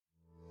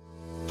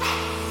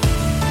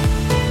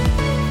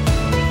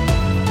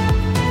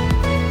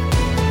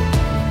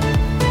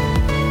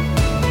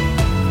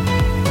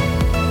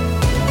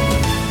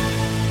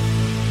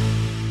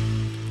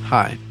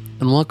Hi,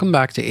 and welcome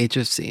back to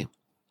HFC,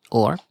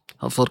 or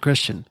Helpful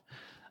Christian.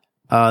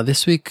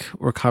 This week,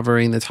 we're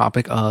covering the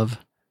topic of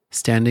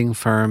standing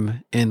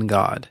firm in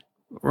God.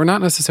 We're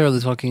not necessarily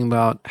talking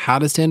about how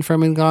to stand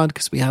firm in God,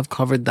 because we have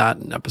covered that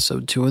in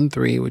episode 2 and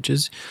 3, which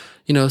is,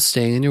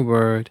 staying in your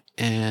word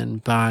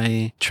and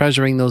by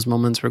treasuring those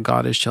moments where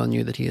God has shown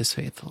you that he is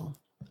faithful.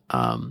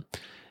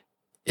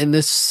 In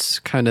this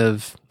kind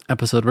of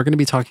episode, we're going to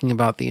be talking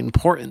about the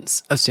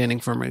importance of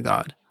standing firm in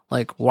God.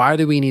 Like, why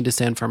do we need to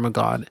stand firm in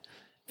God?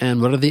 And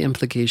what are the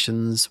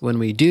implications when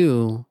we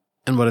do?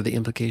 And what are the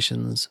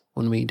implications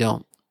when we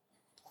don't?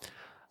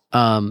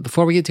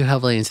 Before we get too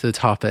heavily into the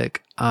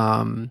topic,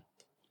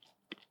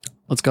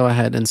 let's go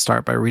ahead and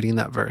start by reading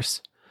that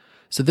verse.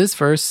 So this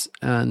verse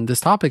and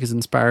this topic is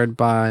inspired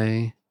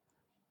by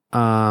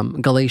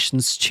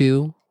Galatians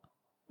 2,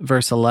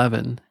 verse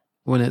 11,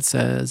 when it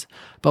says,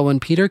 "But when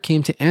Peter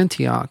came to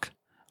Antioch,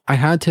 I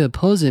had to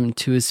oppose him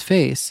to his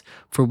face,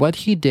 for what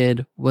he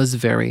did was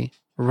very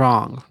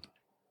wrong."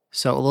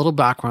 So a little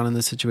background in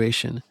this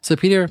situation. So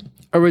Peter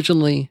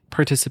originally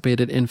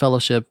participated in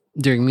fellowship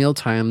during meal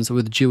times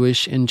with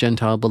Jewish and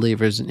Gentile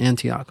believers in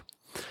Antioch.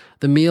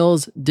 The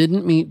meals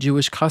didn't meet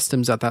Jewish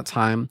customs at that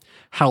time.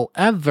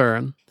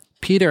 However,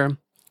 Peter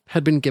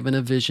had been given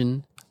a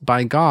vision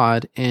by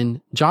God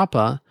in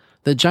Joppa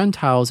that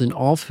Gentiles in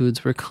all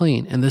foods were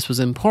clean. And this was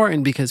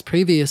important because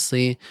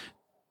previously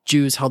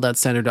Jews held that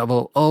standard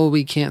of, oh,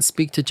 we can't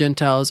speak to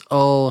Gentiles.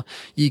 Oh,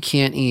 you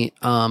can't eat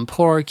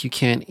pork. You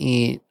can't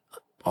eat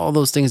all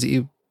those things that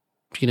you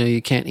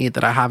can't eat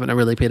that I haven't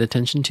really paid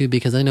attention to,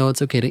 because I know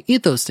it's okay to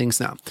eat those things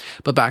now.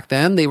 But back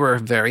then they were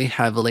very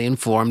heavily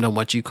informed on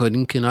what you could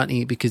and could not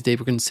eat because they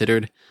were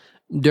considered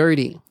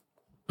dirty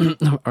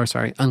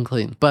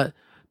unclean. But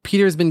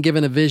Peter's been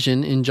given a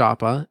vision in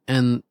Joppa,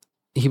 and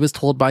he was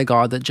told by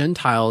God that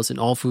Gentiles in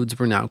all foods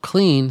were now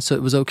clean. So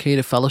it was okay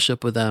to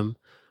fellowship with them.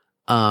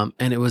 And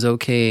it was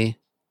okay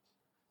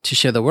to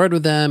share the word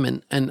with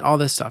them and all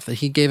this stuff, that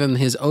he gave him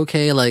his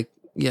okay, like,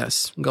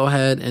 yes, go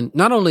ahead. And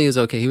not only is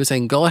okay, he was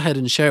saying, go ahead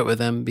and share it with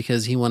them,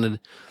 because he wanted,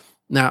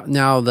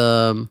 now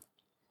the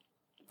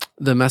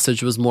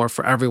message was more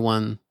for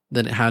everyone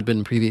than it had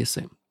been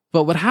previously.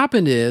 But what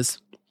happened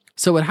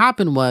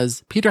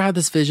was Peter had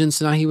this vision.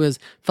 So now he was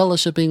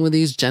fellowshipping with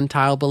these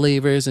Gentile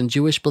believers and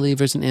Jewish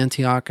believers in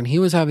Antioch, and he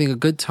was having a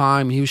good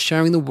time. He was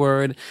sharing the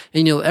word,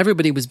 and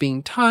everybody was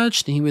being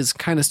touched, and he was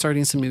kind of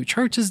starting some new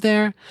churches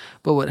there.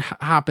 But what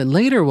happened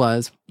later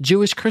was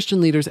Jewish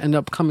Christian leaders end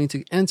up coming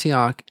to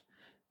Antioch,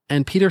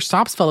 and Peter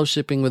stops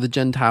fellowshipping with the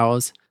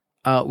Gentiles,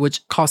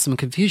 which caused some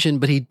confusion.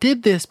 But he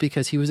did this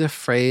because he was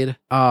afraid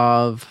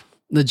of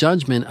the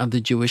judgment of the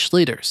Jewish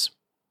leaders.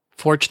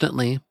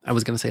 Fortunately, I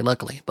was going to say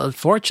luckily, but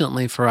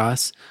fortunately for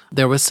us,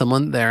 there was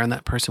someone there, and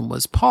that person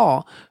was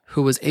Paul,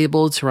 who was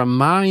able to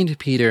remind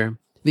Peter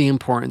the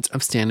importance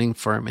of standing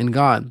firm in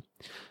God.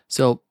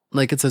 So,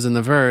 like it says in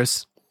the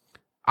verse,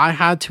 I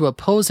had to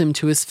oppose him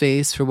to his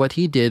face, for what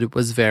he did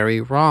was very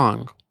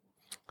wrong.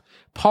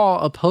 Paul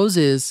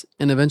opposes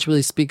and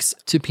eventually speaks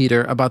to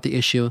Peter about the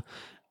issue,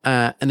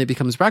 and it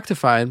becomes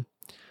rectified.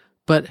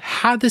 But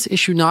had this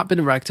issue not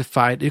been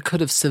rectified, it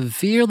could have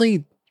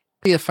severely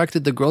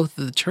affected the growth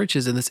of the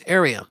churches in this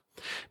area,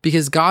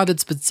 because God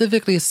had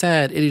specifically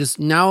said it is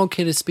now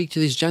okay to speak to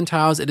these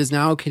Gentiles. It is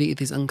now okay to eat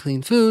these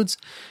unclean foods.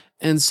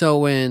 And so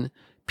when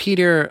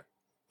Peter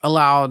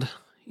allowed,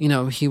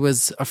 he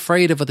was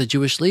afraid of what the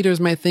Jewish leaders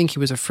might think. He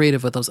was afraid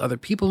of what those other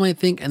people might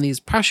think. And these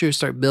pressures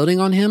start building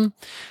on him.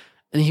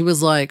 And he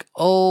was like,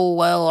 oh,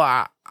 well,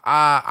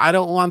 I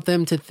don't want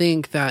them to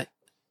think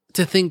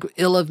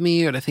ill of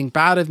me or to think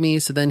bad of me.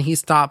 So then he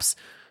stops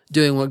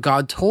doing what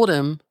God told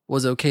him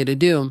was okay to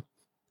do.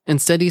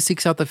 Instead, he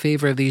seeks out the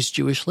favor of these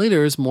Jewish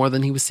leaders more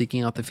than he was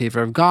seeking out the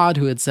favor of God,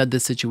 who had said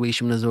this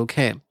situation was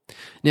okay.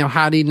 Now,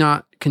 had he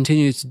not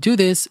continued to do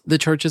this, the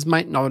churches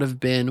might not have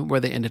been where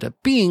they ended up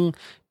being,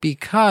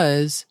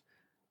 because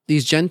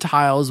these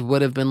Gentiles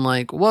would have been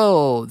like,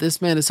 whoa,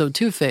 this man is so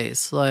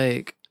two-faced.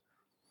 Like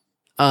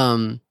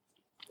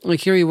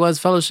here he was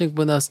fellowship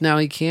with us, now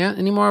he can't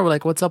anymore. We're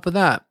like, what's up with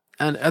that?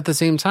 And at the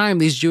same time,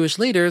 these Jewish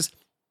leaders,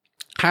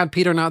 had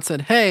Peter not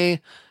said,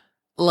 hey,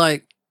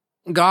 like,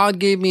 God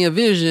gave me a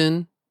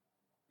vision,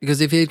 because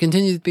if he had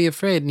continued to be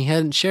afraid and he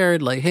hadn't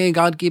shared, like, hey,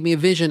 God gave me a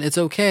vision, it's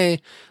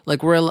okay.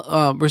 Like,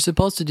 we're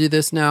supposed to do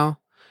this now,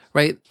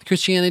 right?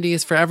 Christianity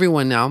is for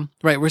everyone now,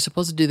 right? We're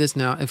supposed to do this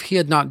now. If he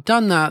had not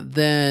done that,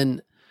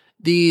 then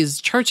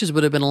these churches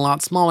would have been a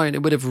lot smaller, and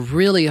it would have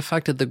really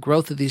affected the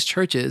growth of these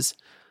churches.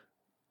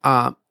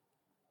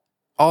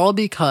 All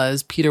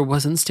because Peter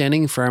wasn't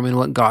standing firm in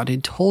what God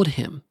had told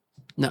him.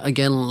 Now,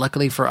 again,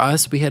 luckily for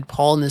us, we had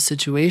Paul in this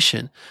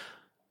situation.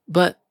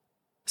 But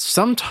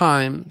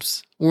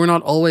sometimes we're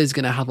not always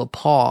going to have a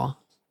Paul,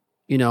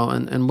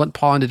 and what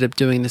Paul ended up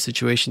doing in this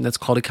situation, that's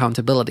called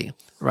accountability,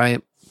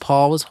 right?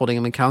 Paul was holding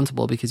him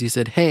accountable because he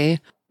said, hey,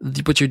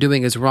 what you're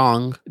doing is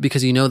wrong,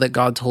 because you know that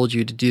God told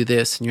you to do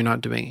this and you're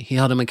not doing it. He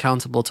held him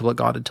accountable to what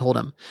God had told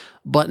him.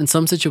 But in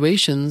some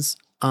situations,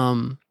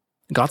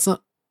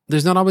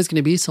 there's not always going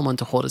to be someone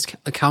to hold us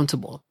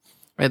accountable,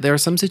 right? There are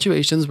some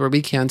situations where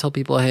we can tell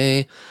people,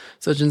 hey,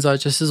 such and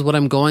such, this is what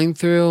I'm going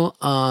through.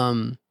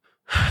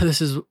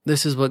 This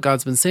is what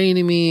God's been saying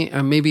to me.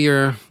 Or maybe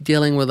you're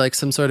dealing with like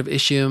some sort of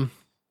issue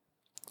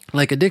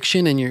like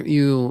addiction, and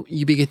you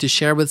begin to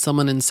share with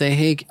someone and say,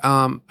 hey,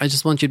 I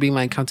just want you to be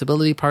my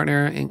accountability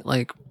partner, and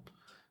like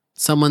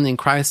someone in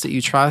Christ that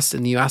you trust,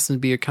 and you ask them to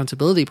be your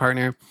accountability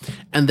partner,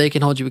 and they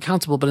can hold you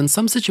accountable. But in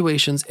some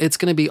situations, it's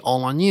going to be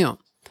all on you.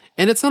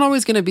 And it's not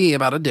always going to be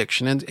about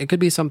addiction. And it could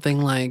be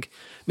something like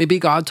maybe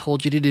God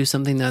told you to do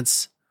something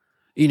that's,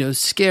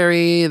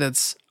 scary,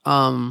 that's,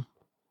 not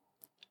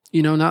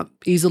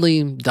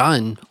easily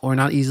done or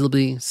not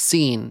easily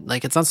seen.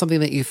 Like it's not something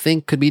that you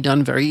think could be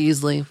done very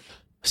easily.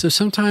 So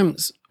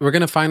sometimes we're going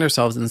to find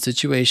ourselves in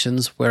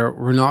situations where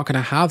we're not going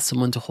to have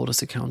someone to hold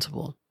us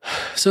accountable.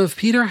 So if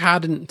Peter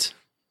hadn't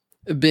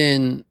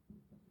been,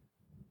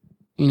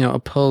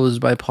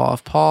 opposed by Paul,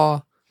 if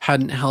Paul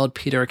hadn't held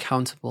Peter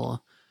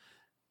accountable,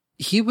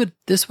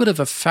 this would have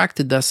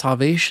affected the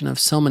salvation of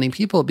so many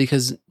people,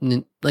 because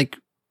like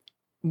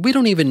we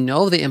don't even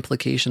know the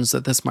implications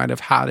that this might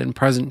have had in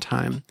present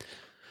time.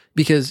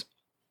 Because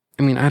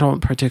I don't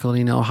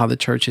particularly know how the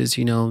churches,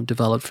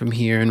 developed from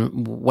here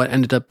and what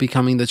ended up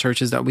becoming the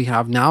churches that we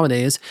have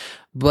nowadays.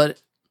 But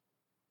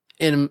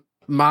in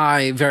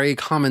my very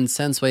common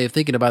sense way of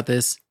thinking about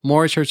this,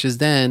 more churches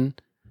then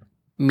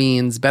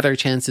means better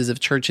chances of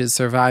churches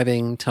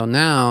surviving till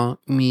now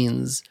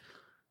means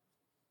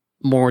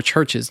more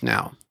churches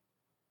now,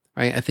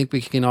 right? I think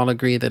we can all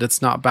agree that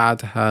it's not bad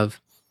to have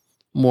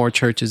more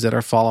churches that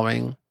are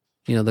following,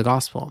 the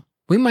gospel.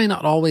 We might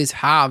not always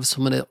have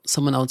someone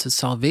else's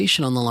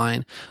salvation on the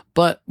line,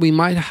 but we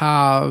might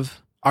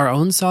have our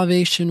own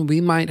salvation. We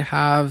might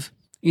have,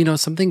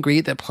 something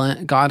great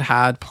that God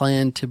had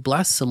planned to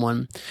bless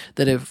someone,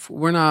 that if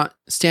we're not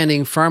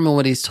standing firm on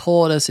what he's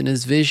told us in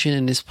his vision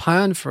and his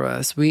plan for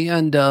us, we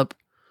end up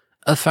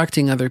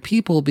affecting other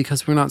people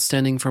because we're not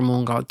standing firm on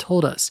what God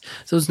told us.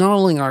 So it's not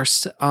only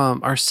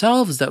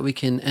ourselves that we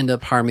can end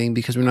up harming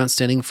because we're not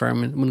standing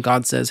firm. And when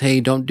God says, hey,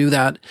 don't do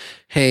that,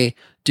 hey,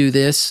 do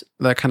this,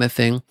 that kind of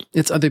thing,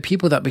 it's other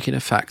people that we can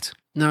affect.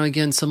 Now,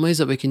 again, some ways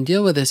that we can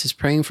deal with this is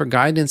praying for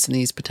guidance in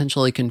these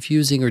potentially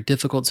confusing or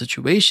difficult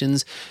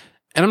situations.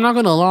 And I'm not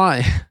going to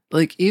lie,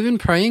 like even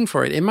praying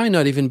for it, it might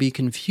not even be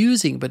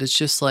confusing, but it's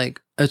just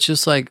like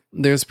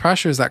there's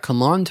pressures that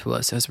come on to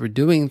us as we're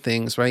doing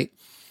things, right?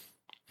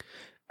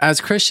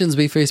 As Christians,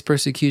 we face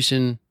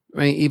persecution,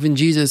 right? Even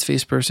Jesus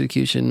faced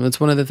persecution. It's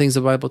one of the things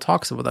the Bible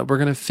talks about, that we're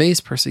going to face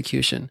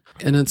persecution.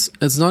 And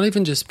it's not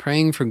even just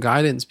praying for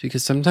guidance,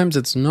 because sometimes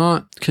it's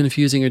not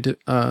confusing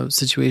or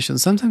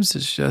situations. Sometimes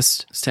it's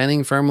just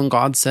standing firm when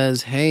God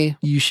says, hey,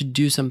 you should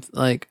do something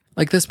like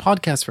this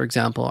podcast, for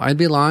example. I'd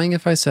be lying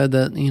if I said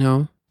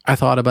that, I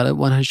thought about it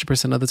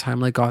 100% of the time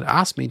like God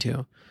asked me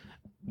to.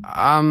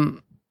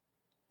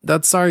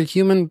 That's our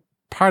human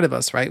part of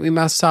us, right? We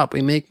mess up,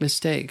 we make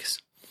mistakes.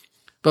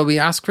 But we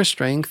ask for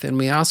strength and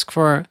we ask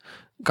for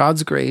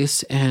God's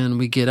grace, and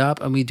we get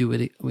up and we do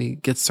it. We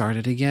get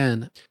started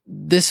again.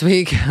 This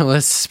week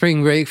was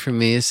spring break for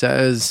me.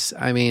 So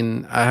I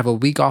have a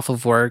week off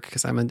of work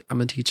because I'm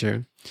a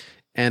teacher,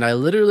 and I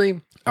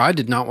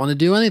did not want to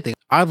do anything.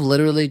 I've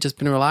literally just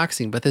been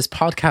relaxing, but this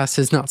podcast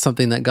is not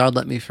something that God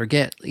let me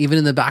forget. Even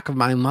in the back of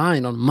my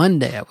mind on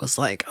Monday, I was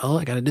like, oh,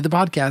 I got to do the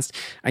podcast.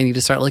 I need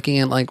to start looking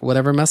at like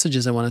whatever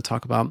messages I want to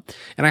talk about.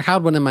 And I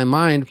had one in my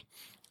mind.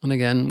 And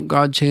again,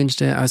 God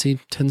changed it as he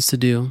tends to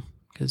do,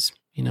 because,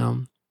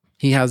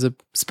 he has a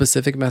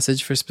specific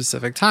message for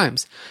specific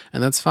times,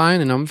 and that's fine.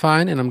 And I'm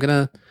fine. And I'm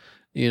going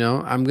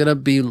to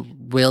be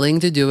willing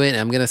to do it. And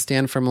I'm going to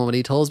stand firm on what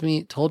he told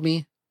me,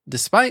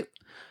 despite,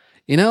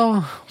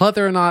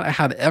 whether or not I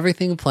had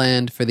everything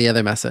planned for the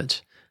other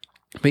message.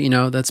 But,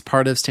 that's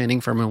part of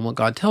standing firm on what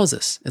God tells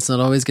us. It's not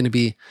always going to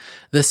be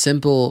the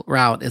simple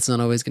route. It's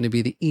not always going to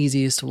be the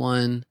easiest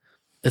one.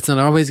 It's not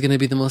always going to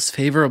be the most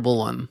favorable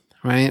one.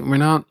 Right? We're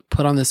not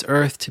put on this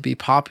earth to be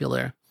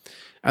popular.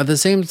 At the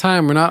same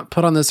time, we're not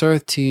put on this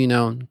earth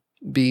to,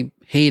 be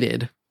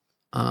hated.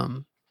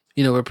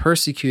 We're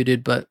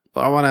persecuted, but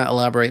I want to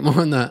elaborate more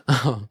on that.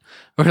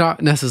 We're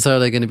not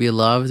necessarily going to be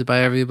loved by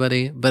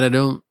everybody, but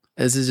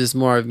this is just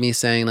more of me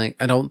saying, like,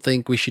 I don't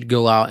think we should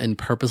go out and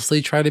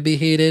purposely try to be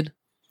hated,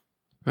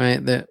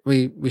 right? That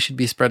we should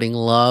be spreading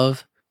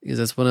love, because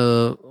that's one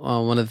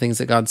of the things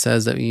that God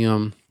says, that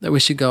that we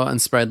should go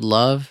and spread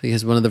love.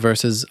 Because one of the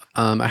verses,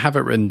 I have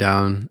it written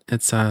down.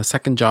 It's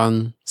 2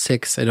 John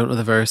 6. I don't know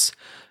the verse.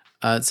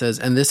 It says,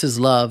 "And this is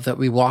love, that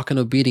we walk in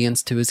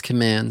obedience to his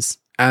commands,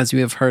 as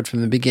you have heard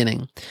from the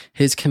beginning.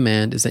 His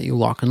command is that you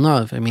walk in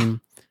love."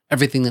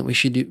 Everything that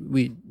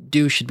we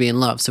do should be in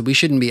love. So we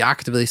shouldn't be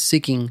actively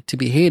seeking to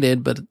be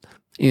hated, but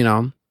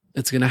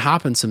it's going to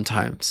happen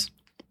sometimes.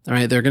 All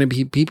right, there are going to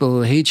be people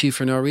who hate you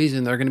for no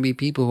reason. There are going to be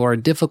people who are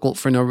difficult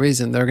for no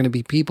reason. There are going to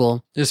be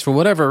people just for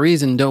whatever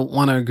reason don't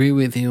want to agree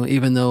with you,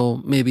 even though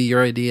maybe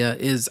your idea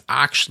is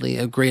actually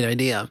a great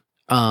idea.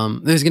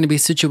 There's going to be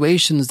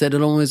situations that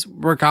don't always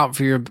work out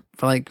for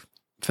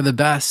for the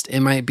best. It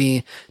might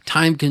be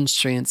time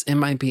constraints. It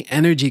might be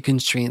energy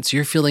constraints.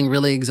 You're feeling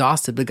really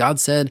exhausted, but God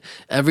said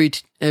every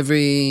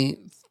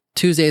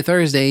Tuesday,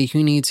 Thursday,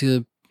 you need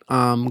to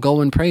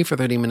go and pray for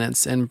 30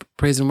 minutes and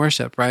praise and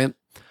worship, right?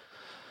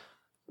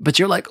 But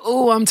you're like,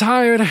 oh, I'm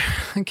tired.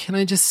 Can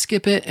I just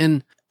skip it?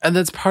 And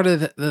that's part of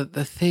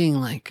the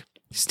thing, like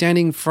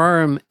standing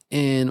firm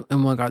in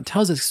what God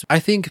tells us. I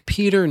think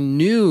Peter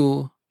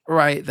knew,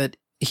 right, that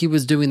he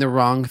was doing the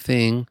wrong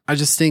thing. I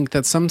just think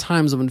that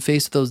sometimes when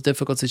faced with those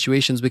difficult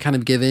situations, we kind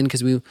of give in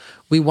because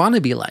we want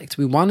to be liked,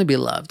 we want to be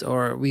loved,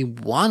 or we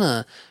want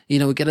to,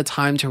 get a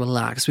time to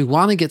relax. We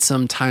want to get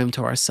some time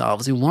to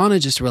ourselves. We want to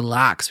just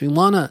relax.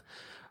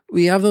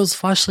 We have those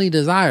fleshly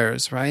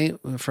desires, right?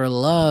 For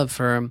love,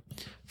 for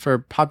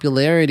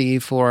popularity,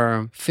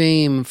 for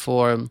fame,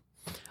 for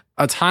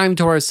a time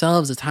to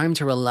ourselves, a time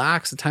to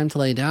relax, a time to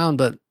lay down.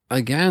 But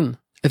again,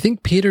 I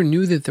think Peter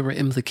knew that there were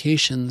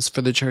implications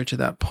for the church at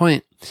that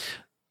point.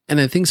 And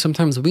I think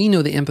sometimes we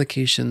know the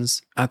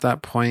implications at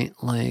that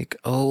point, like,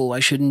 oh, I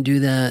shouldn't do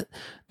that.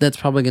 That's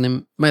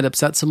probably might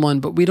upset someone,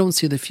 but we don't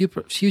see the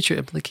future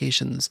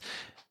implications.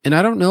 And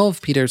I don't know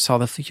if Peter saw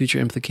the future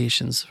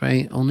implications,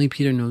 right? Only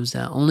Peter knows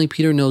that. Only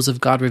Peter knows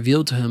if God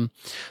revealed to him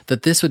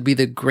that this would be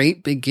the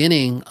great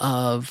beginning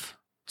of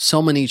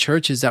so many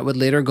churches that would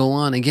later go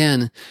on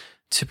again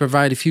to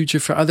provide a future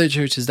for other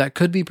churches that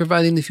could be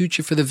providing the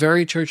future for the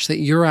very church that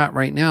you're at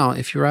right now,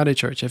 if you're at a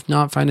church. If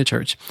not, find a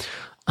church.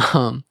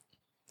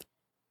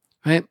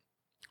 Right?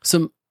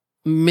 So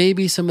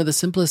maybe some of the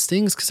simplest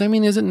things, because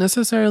is it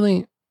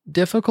necessarily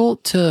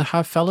difficult to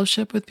have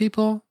fellowship with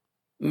people?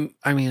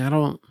 I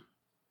don't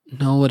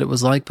know what it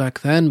was like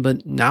back then,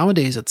 but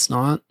nowadays it's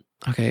not.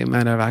 Okay, it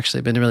might have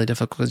actually been really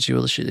difficult with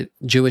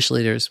Jewish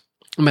leaders.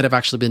 It might have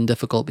actually been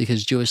difficult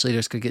because Jewish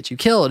leaders could get you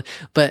killed.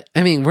 But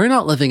we're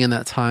not living in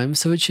that time,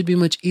 so it should be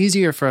much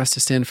easier for us to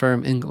stand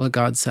firm in what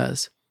God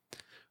says,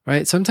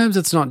 right? Sometimes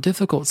it's not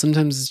difficult.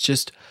 Sometimes it's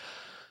just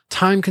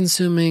time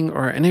consuming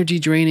or energy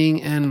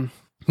draining, and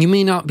you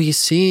may not be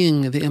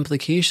seeing the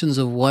implications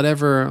of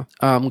whatever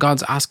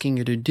God's asking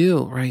you to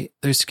do, right?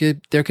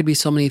 There could be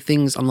so many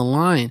things on the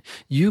line.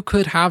 You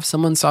could have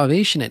someone's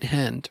salvation at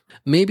hand.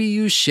 Maybe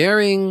you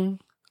sharing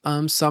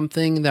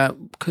something that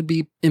could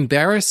be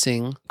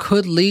embarrassing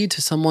could lead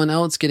to someone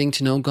else getting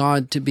to know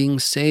God, to being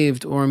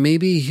saved, or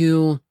maybe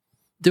you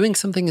doing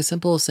something as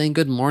simple as saying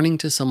good morning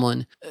to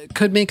someone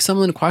could make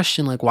someone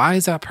question, like, why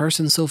is that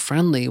person so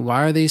friendly?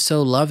 Why are they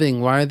so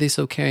loving? Why are they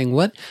so caring?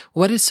 What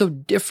is so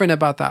different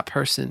about that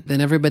person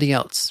than everybody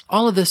else?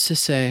 All of this to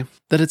say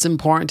that it's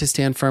important to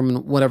stand firm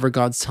in whatever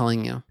God's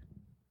telling you.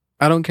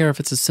 I don't care if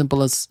it's as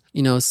simple as,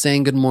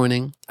 saying good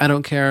morning. I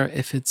don't care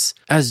if it's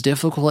as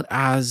difficult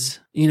as,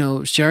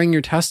 sharing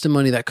your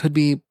testimony that could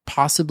be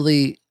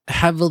possibly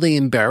heavily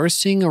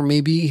embarrassing, or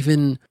maybe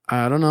even,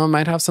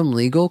 might have some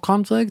legal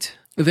conflict.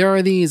 There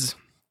are these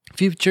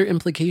future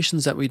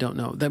implications that we don't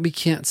know, that we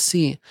can't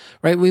see,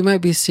 right? We might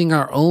be seeing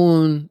our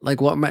own,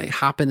 like what might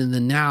happen in the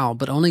now,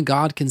 but only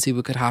God can see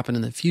what could happen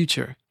in the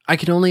future. I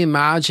can only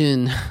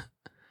imagine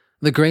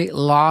the great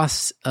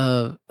loss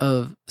of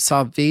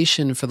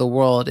salvation for the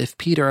world if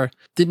Peter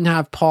didn't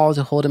have Paul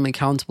to hold him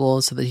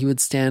accountable so that he would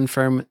stand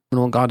firm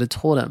in what God had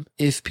told him.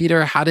 If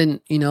Peter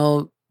hadn't,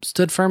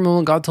 stood firm in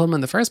what God told him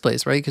in the first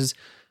place, right? Because,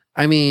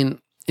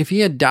 if he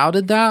had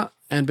doubted that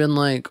and been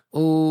like,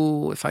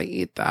 oh, if I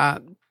eat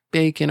that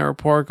bacon or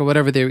pork or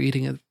whatever they were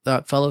eating at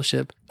that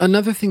fellowship.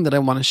 Another thing that I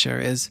want to share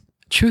is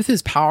truth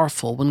is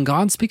powerful. When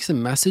God speaks a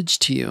message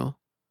to you,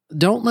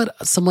 don't let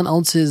someone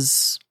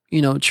else's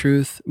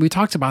truth. We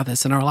talked about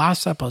this in our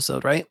last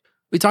episode, right?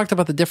 We talked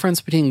about the difference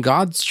between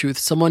God's truth,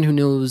 someone who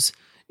knows,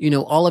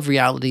 all of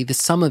reality, the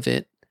sum of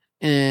it,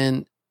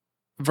 and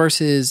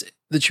versus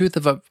the truth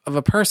of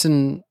a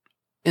person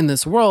in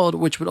this world,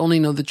 which would only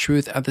know the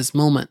truth at this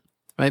moment,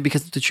 right?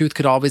 Because the truth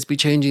could always be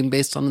changing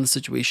based on the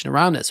situation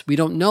around us. We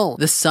don't know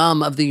the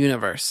sum of the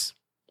universe,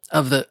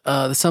 of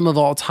the sum of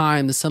all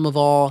time, the sum of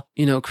all,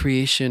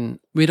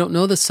 creation. We don't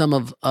know the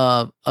sum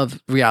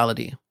of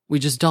reality. We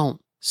just don't.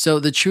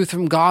 So the truth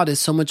from God is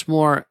so much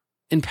more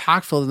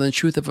impactful than the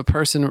truth of a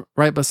person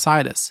right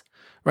beside us,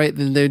 right?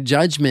 Than their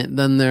judgment,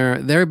 than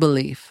their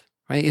belief,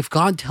 right? If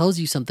God tells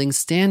you something,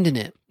 stand in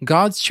it.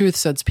 God's truth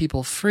sets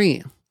people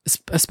free,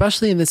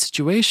 especially in this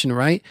situation,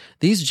 right?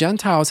 These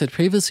Gentiles had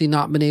previously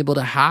not been able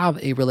to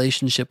have a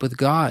relationship with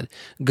God.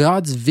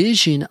 God's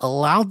vision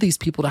allowed these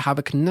people to have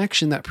a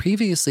connection that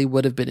previously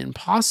would have been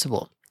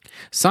impossible.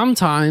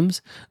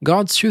 Sometimes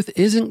God's truth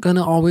isn't going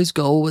to always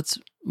go with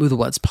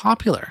what's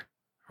popular,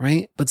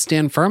 right? But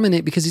stand firm in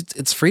it because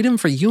it's freedom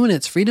for you and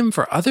it's freedom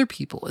for other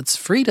people. It's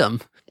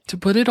freedom. To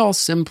put it all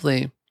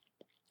simply,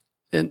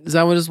 I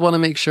just want to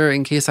make sure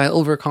in case I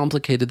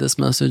overcomplicated this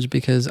message,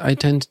 because I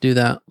tend to do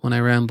that when I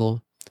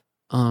ramble.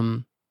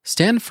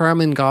 Stand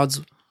firm in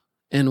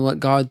what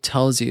God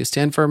tells you.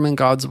 Stand firm in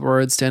God's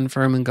word. Stand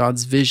firm in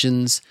God's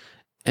visions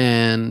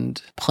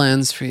and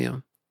plans for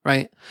you.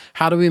 Right?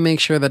 How do we make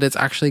sure that it's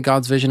actually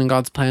God's vision and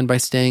God's plan? By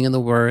staying in the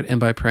word and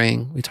by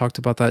praying. We talked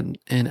about that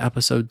in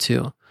episode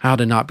 2, how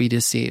to not be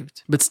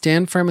deceived. But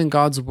stand firm in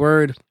God's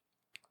word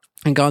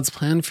and God's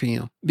plan for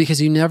you,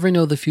 because you never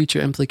know the future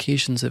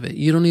implications of it.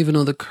 You don't even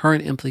know the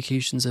current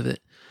implications of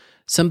it.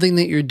 Something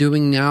that you're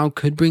doing now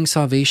could bring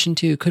salvation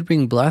to you. It could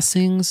bring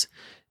blessings.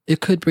 It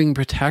could bring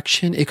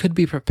protection. It could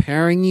be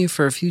preparing you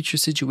for a future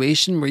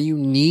situation where you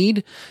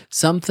need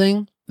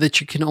something that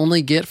you can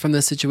only get from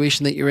the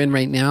situation that you're in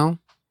right now,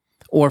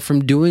 or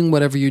from doing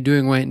whatever you're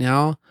doing right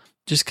now.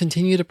 Just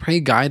continue to pray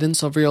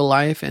guidance over your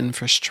life and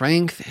for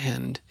strength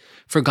and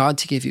for God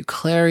to give you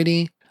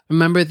clarity.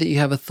 Remember that you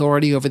have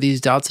authority over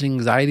these doubts and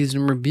anxieties,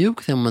 and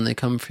rebuke them when they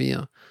come for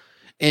you.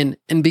 And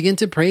begin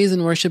to praise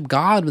and worship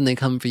God when they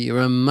come for you.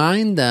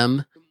 Remind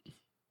them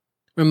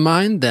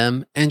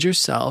and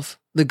yourself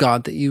the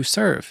God that you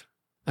serve.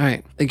 All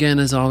right. Again,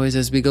 as always,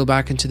 as we go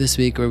back into this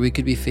week where we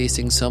could be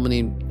facing so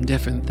many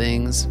different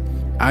things,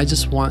 I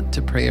just want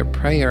to pray a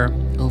prayer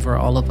over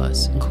all of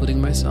us, including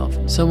myself.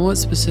 Somewhat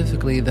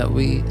specifically, that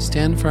we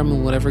stand firm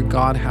in whatever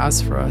God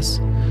has for us,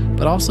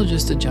 but also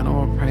just a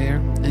general prayer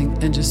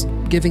and just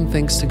giving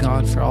thanks to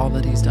God for all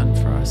that He's done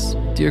for us.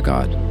 Dear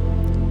God,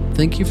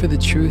 thank you for the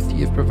truth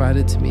you've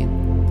provided to me.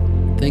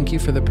 Thank you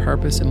for the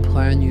purpose and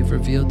plan you've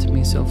revealed to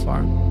me so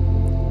far.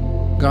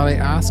 God, I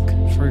ask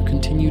for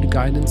continued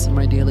guidance in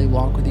my daily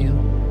walk with you.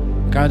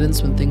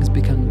 Guidance when things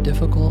become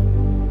difficult,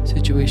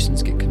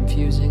 situations get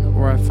confusing,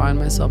 or I find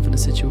myself in a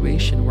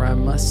situation where I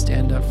must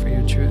stand up for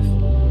your truth.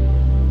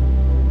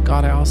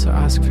 God, I also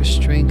ask for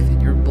strength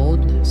in your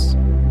boldness.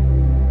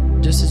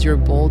 Just as you're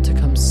bold to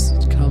come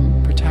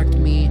protect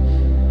me,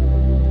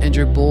 and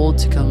you're bold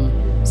to come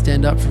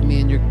stand up for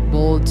me, and you're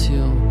bold to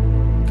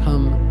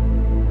come,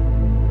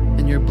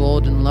 and you're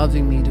bold in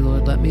loving me, dear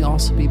Lord, let me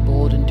also be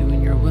bold in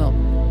doing your will.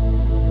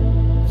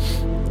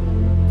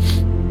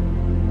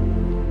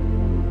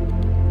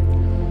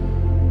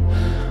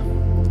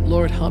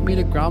 Lord, help me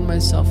to ground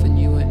myself in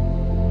you.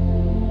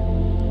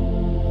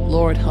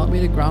 Lord, help me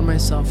to ground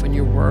myself in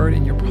your word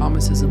and your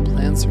promises and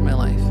plans for my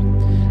life.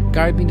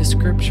 Guide me to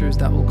scriptures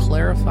that will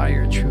clarify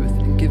your truth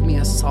and give me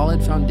a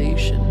solid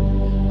foundation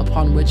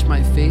upon which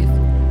my faith,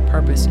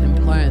 purpose, and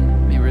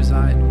plan may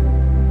reside.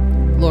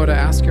 Lord, I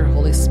ask your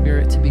Holy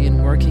Spirit to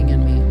begin working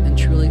in me and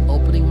truly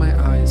opening my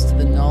eyes to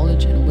the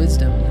knowledge and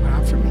wisdom you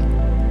have for me.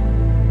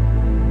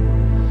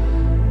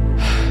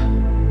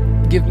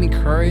 Give me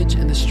courage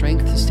and the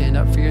strength to stand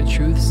up for your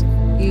truths,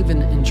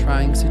 even in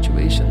trying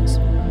situations.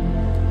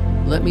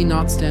 Let me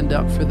not stand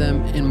up for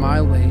them in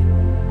my way,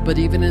 but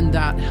even in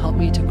that, help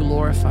me to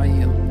glorify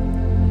you.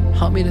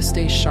 Help me to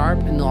stay sharp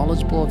and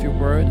knowledgeable of your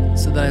word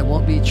so that I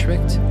won't be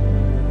tricked,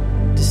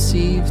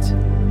 deceived,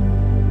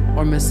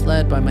 or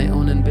misled by my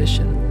own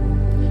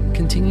ambition.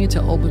 Continue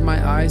to open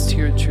my eyes to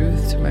your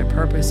truth, to my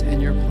purpose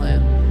and your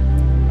plan.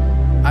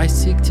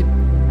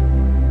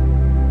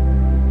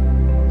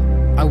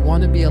 I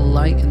want to be a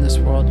light in this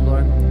world,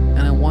 Lord, and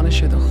I want to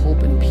share the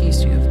hope and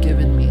peace you have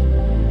given me.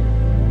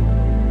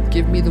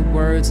 Give me the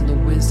words and the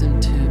wisdom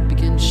to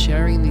begin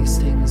sharing these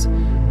things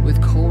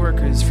with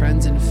coworkers,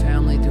 friends, and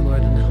family, dear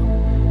Lord,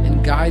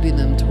 and guiding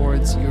them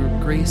towards your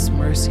grace,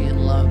 mercy,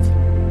 and love.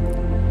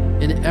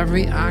 In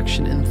every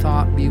action and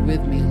thought, be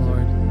with me,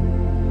 Lord.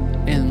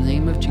 In the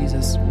name of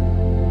Jesus.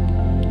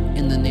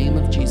 In the name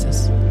of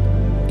Jesus.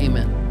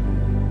 Amen.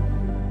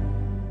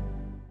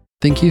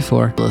 Thank you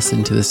for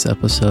listening to this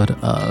episode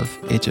of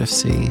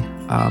HFC.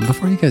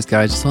 Before you guys go,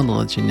 I just wanted to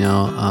let you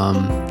know,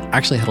 I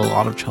actually had a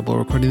lot of trouble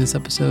recording this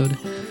episode,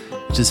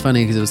 which is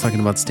funny because it was talking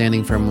about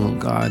standing firm in what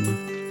God,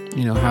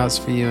 has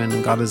for you,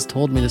 and God has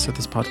told me to start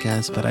this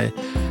podcast, but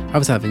I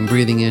was having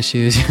breathing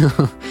issues.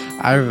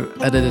 I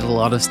edited a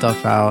lot of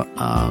stuff out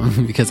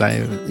because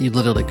you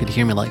literally could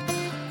hear me like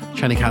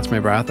trying to catch my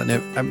breath,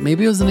 and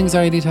maybe it was an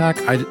anxiety attack.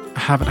 I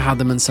haven't had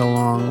them in so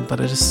long, but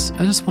I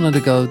just wanted to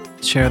go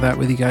share that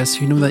with you guys,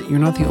 so you know that you're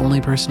not the only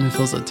person who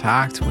feels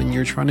attacked when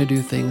you're trying to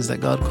do things that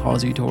God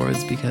calls you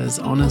towards, because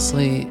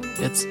honestly,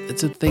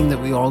 it's a thing that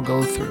we all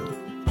go through,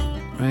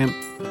 right?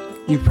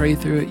 You pray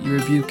through it, you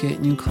rebuke it,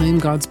 and you claim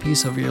God's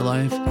peace over your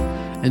life.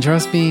 And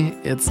trust me,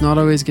 it's not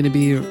always going to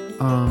be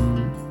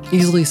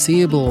easily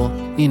seeable,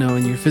 in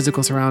your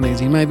physical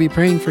surroundings. You might be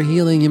praying for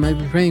healing, you might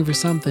be praying for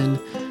something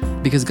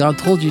because God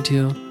told you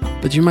to,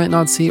 but you might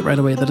not see it right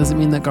away. That doesn't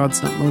mean that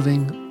God's not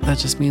moving. That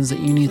just means that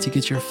you need to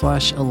get your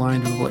flesh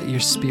aligned with what your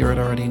spirit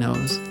already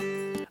knows.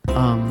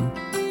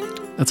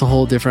 That's a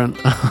whole different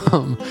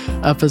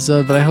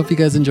episode, but I hope you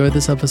guys enjoyed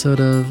this episode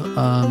of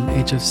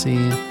HFC.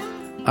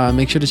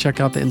 Make sure to check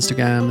out the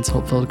Instagram. It's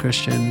Hope-Filled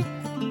Christian,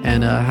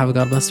 and have a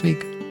God blessed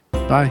week.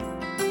 Bye.